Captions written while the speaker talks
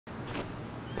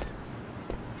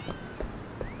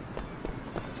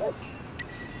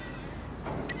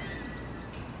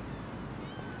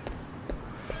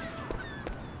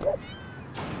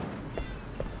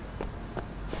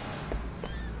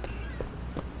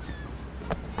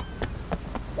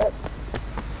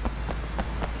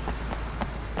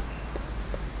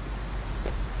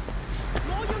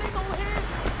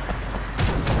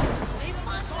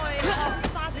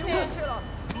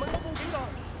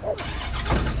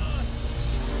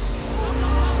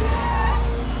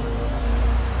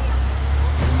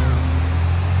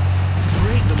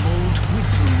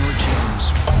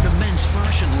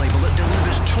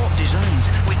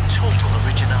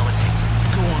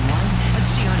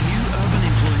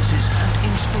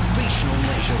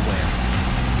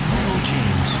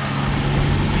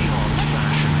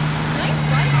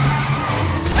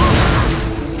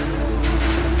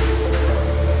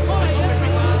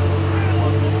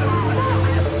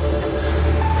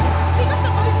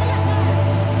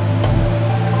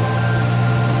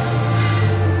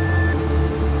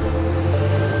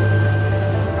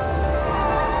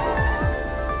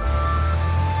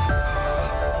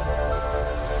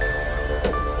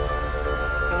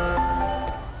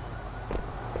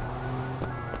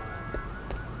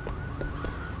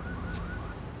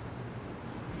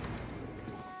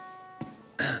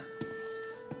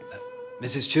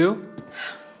Mrs. Chu？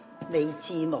 你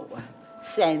知冇啊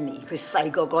 ？Sammy 佢細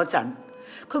個嗰陣，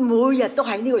佢每日都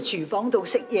喺呢個廚房度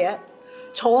食嘢，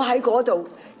坐喺嗰度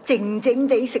靜靜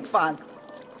地食飯。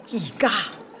而家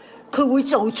佢會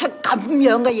做出咁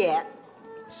樣嘅嘢。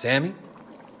Sammy?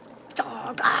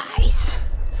 Dog eyes.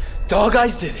 Dog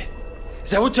eyes did it.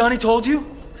 Is that what Johnny told you?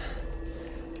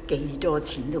 幾多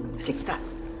錢都唔值得。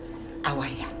阿威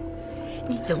啊，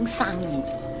呢種生意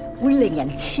會令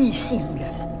人黐線嘅。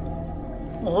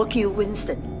我叫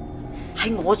Winston，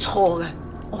 係我錯嘅，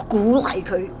我鼓勵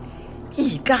佢。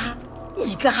而家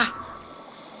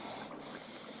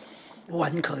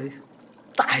揾佢，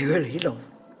帶佢嚟呢度。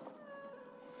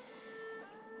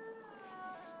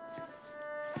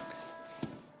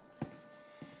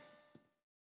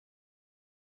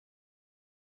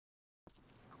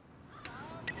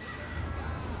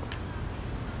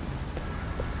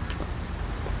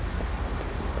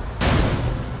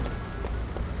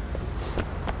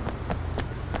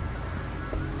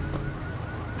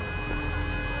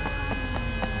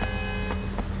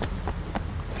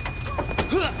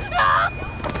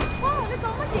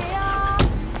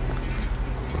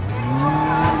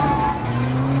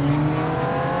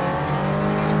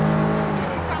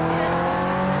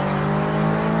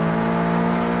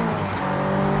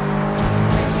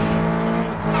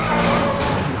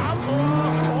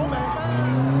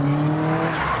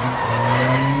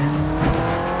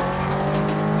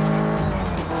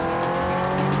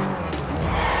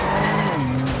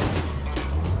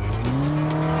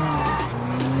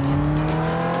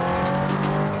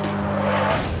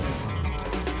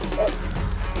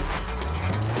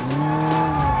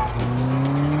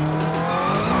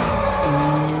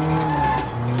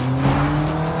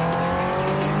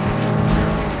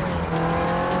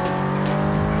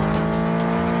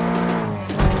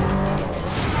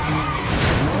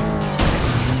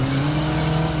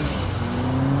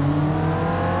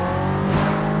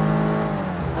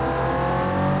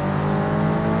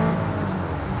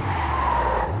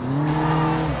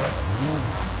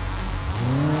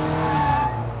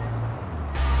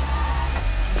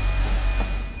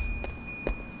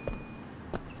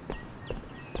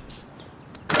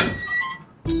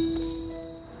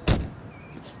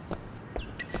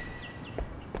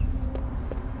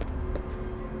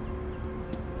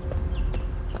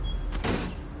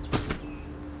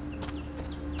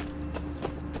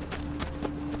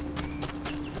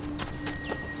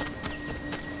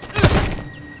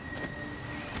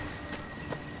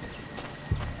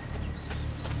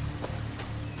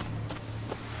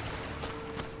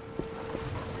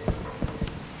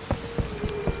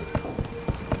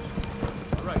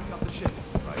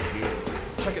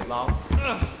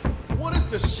What is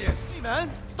this shit? Hey man,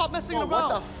 stop messing around. What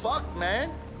the fuck, man?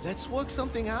 Let's work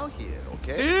something out here,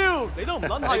 okay? Deal! 你都唔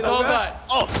撚係路嘅。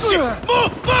Oh shit!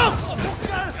 Move!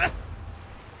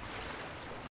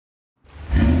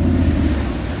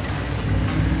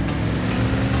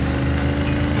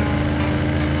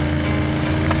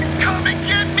 Come and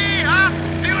get me, huh?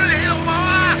 屌你老母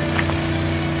啊！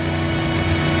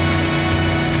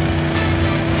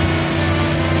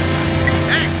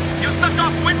 Hey, you suck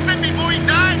off Winston before he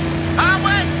died? Huh,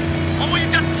 wait? Or were you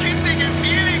just kissing and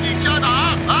feeling each other,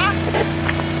 huh?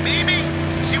 Maybe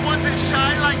she wasn't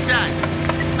shy like that.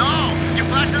 No, you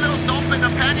flashed a little dope in the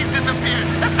panties this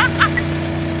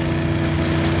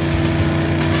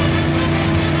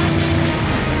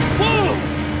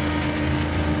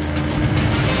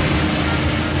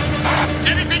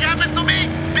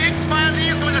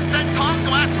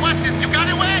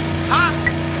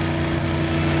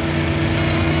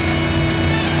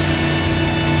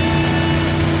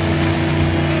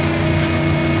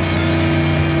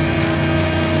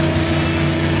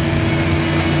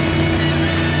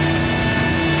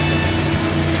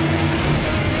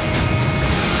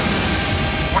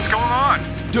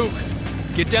Duke,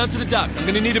 get down to the docks. I'm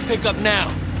gonna need a pickup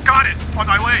now. Got it. On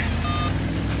my way.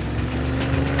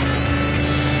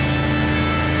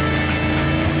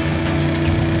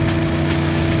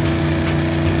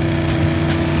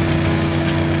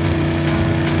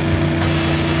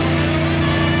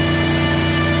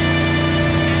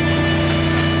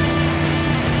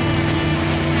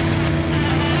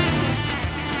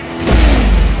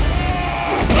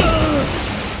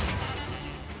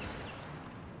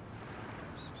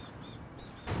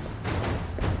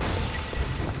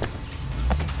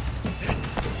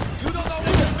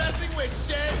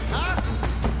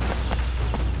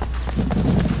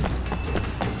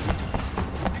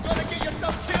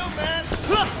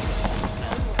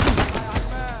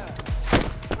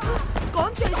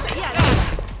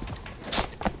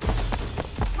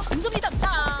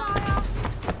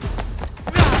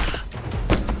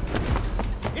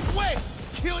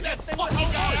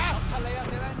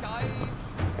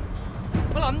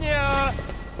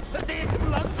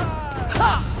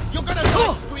 You're gonna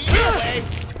not scream away,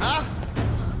 huh?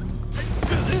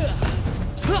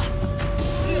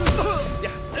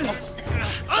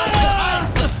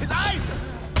 His eyes!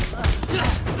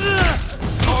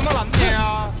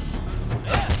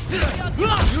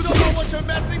 You don't know what you're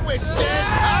messing with, shit,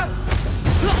 huh?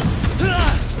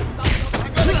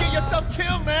 You're gonna get yourself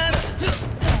killed, man!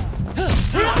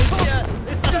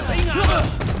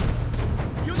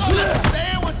 You don't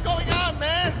understand what's going on,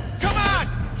 man! Come on!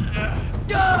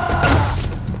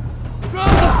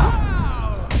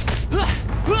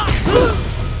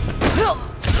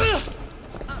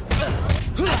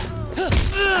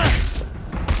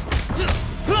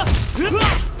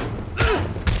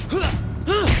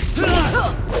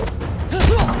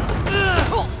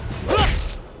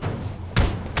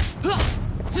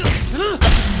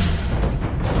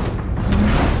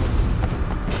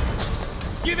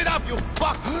 Give it up, you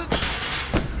fuck!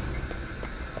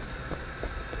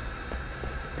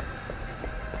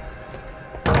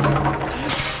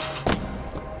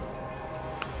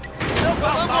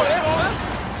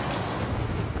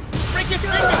 Break his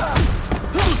fingers!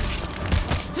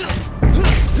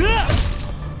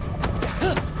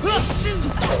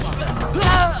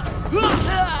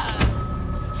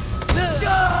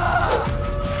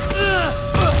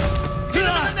 Hit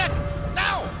him in the neck!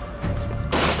 Now!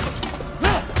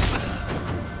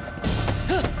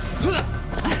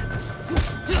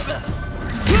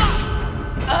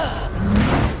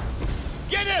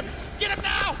 Get him! Get him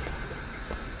now!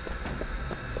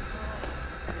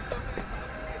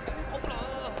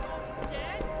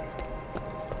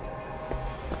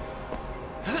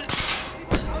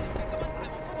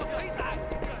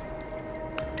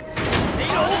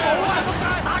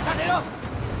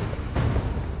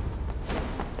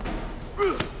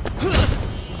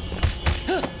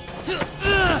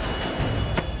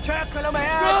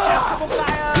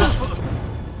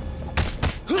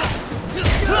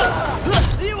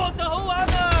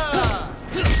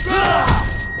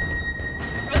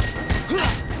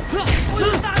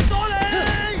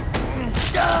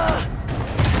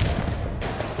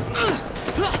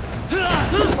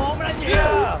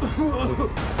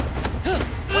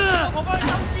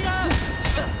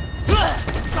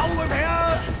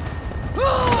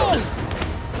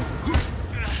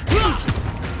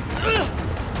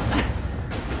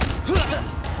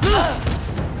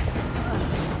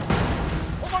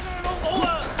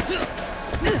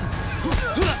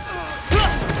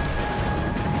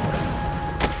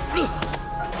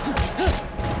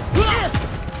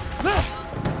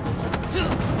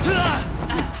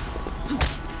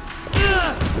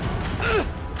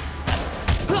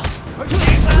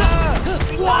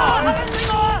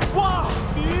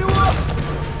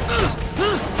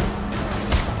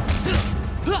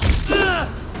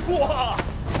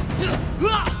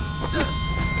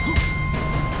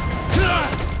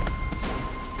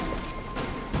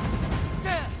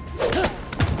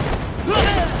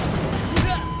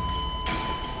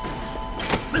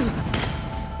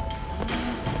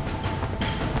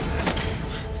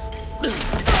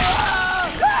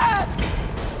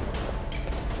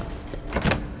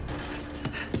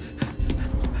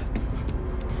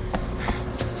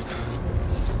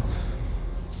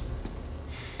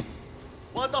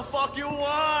 What the fuck you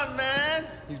want, man?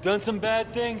 You've done some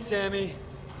bad things, Sammy.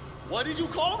 What did you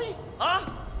call me?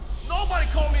 Huh? Nobody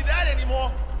call me that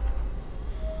anymore.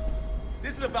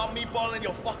 This is about me boiling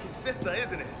your fucking sister,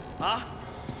 isn't it? Huh?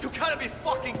 You gotta be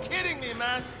fucking kidding me,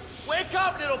 man. Wake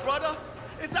up, little brother.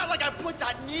 It's not like I put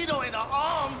that needle in her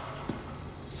arm.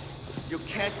 You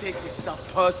can't take this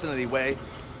stuff personally, Wei.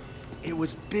 It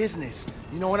was business.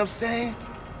 You know what I'm saying?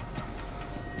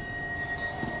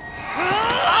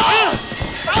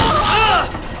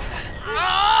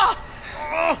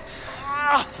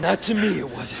 Not to me, it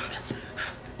wasn't.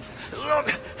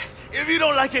 Look, if you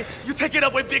don't like it, you take it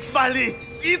up with Big Smiley.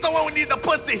 He's the one who needs the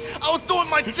pussy. I was doing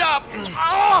my job.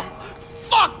 Oh,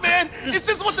 fuck, man. Is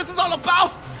this what this is all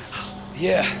about?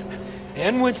 Yeah,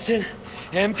 and Winston,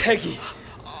 and Peggy.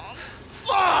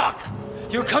 Fuck!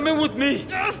 You're coming with me.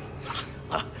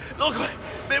 Look,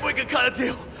 maybe we can cut a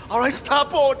deal. All right,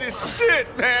 stop all this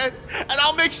shit, man. And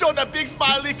I'll make sure that Big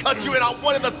Smiley cuts you in on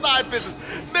one of the side business.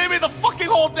 Maybe the fucking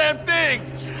whole damn thing.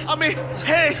 I mean,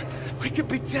 hey, we could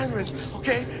be generous,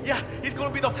 okay? Yeah, he's gonna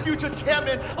be the future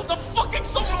chairman of the fucking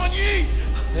Solomon Yi.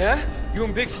 Yeah? You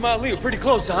and Big Smiley are pretty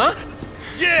close, huh?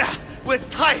 Yeah, we're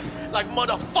tight like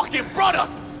motherfucking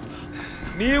brothers.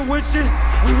 Me and Winston,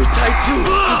 we were tight too.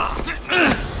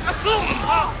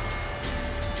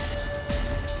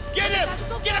 Get him!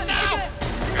 Get him now!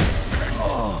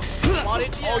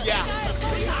 Oh yeah,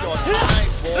 save your time,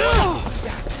 boy.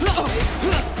 Make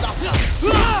me suffer.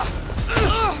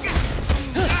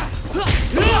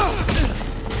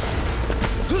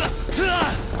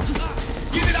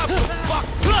 Give it up, you fuck!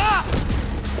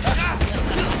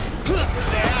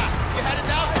 There, you had it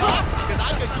now, fuck? Because I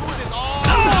could do this all day.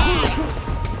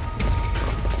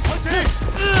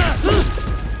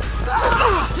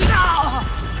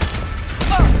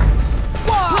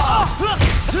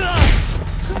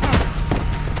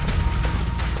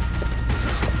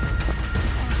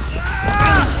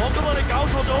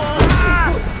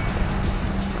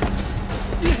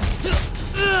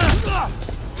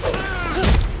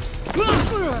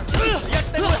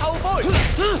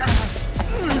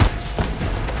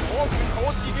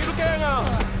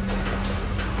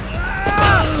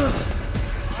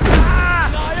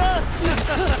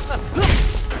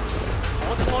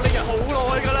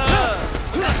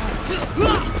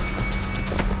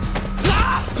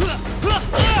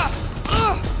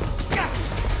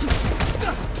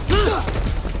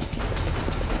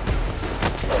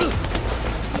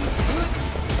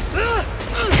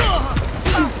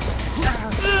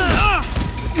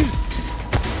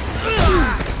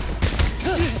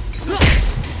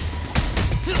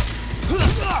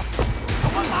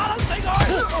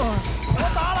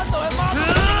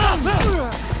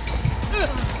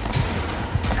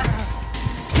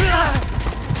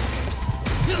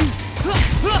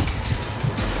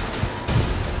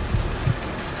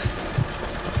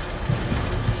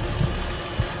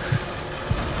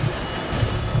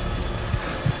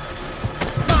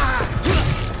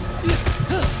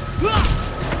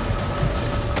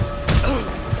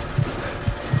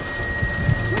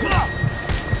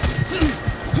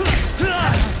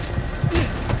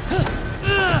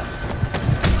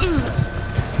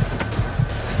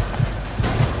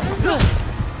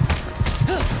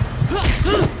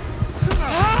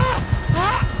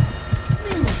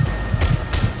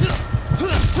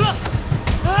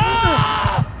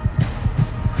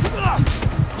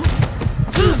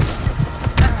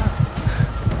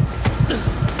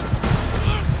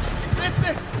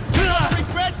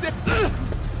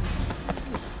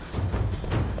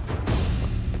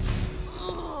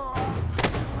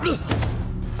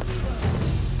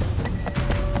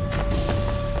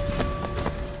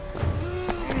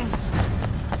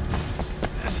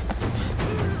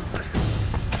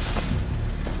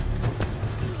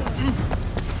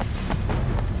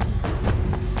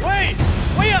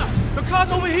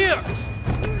 Over here!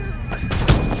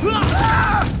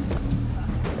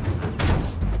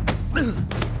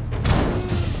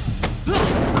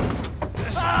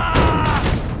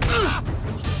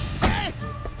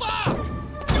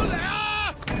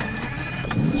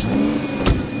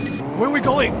 Where are we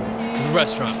going? To the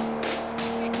restaurant.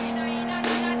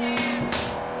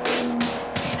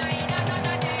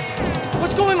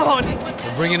 What's going on?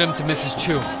 We're bringing him to Mrs.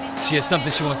 Chu. She has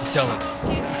something she wants to tell him.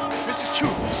 Mrs. Chu,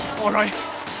 all right.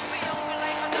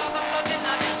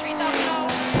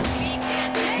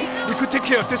 We could take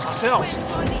care of this ourselves.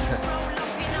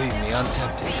 Believe me, I'm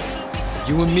tempted.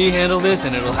 You and me handle this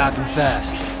and it'll happen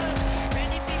fast.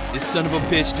 This son of a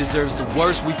bitch deserves the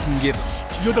worst we can give him.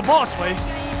 You're the boss, Wei.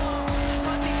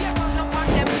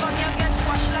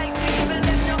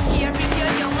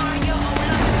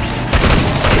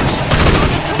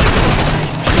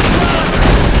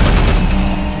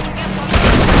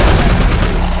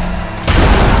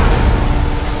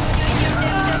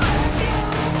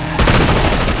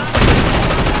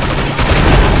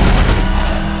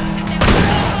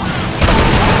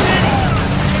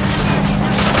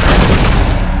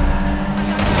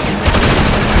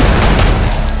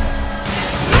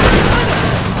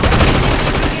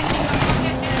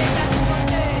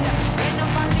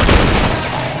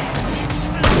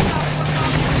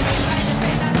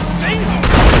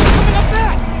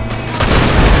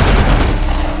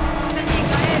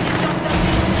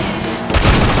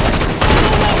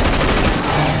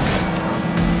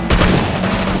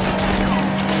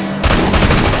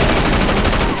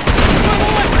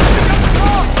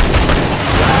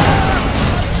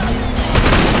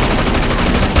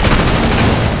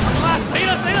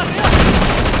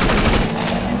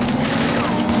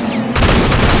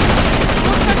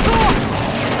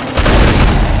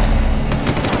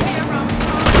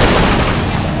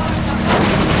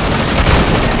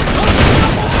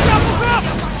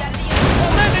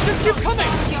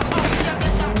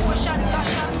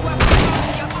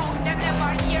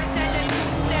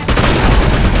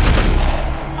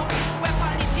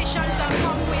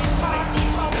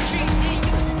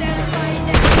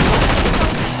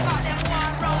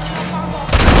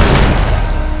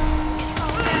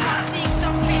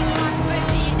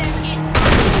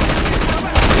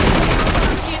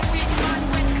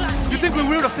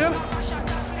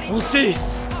 We'll see.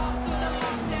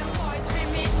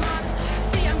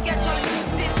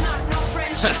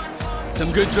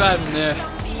 Some good driving there.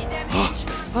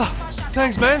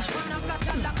 Thanks, man.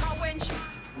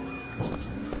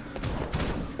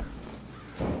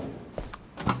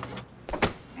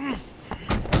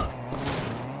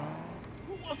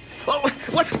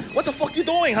 What the fuck you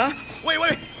doing, huh?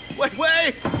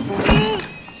 Wait.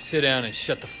 Sit down and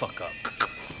shut the fuck up.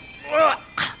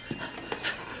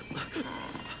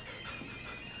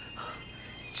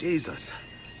 Jesus,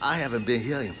 I haven't been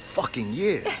here in fucking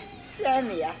years.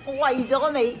 Sammy 啊，我為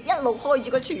咗你一路開住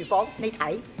個廚房，你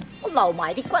睇我留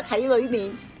埋啲骨喺裏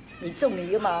面，你中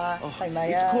意噶嘛？係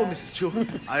咪啊 It's cool, Mrs. Chu.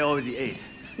 I already ate.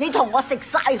 你同我食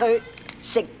晒佢，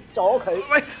食咗佢。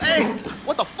Wait, hey,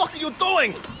 what the fuck are you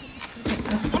doing?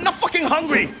 I'm not fucking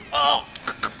hungry. Oh.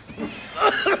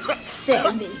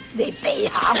 Sammy，你避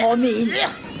下我面，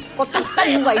我特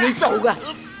登為你做噶，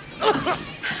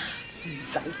唔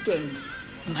使驚。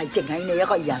唔係淨係你一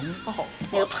個人，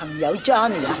你個朋友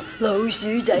Johnny 啊，老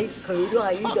鼠仔佢都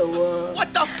喺呢度喎。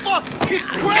What the fuck? He's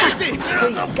crazy!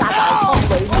 佢而家喺湯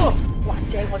裏面，或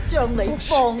者我將你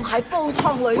放喺煲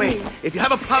湯裏面。Wait, if you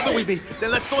have a problem with me,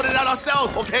 then let's sort it out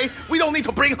ourselves, okay? We don't need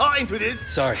to bring her into this.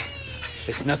 Sorry.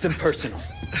 It's nothing personal.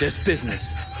 Just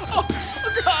business. Oh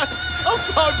God! I'm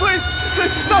sorry, please!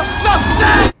 No!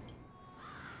 Dad!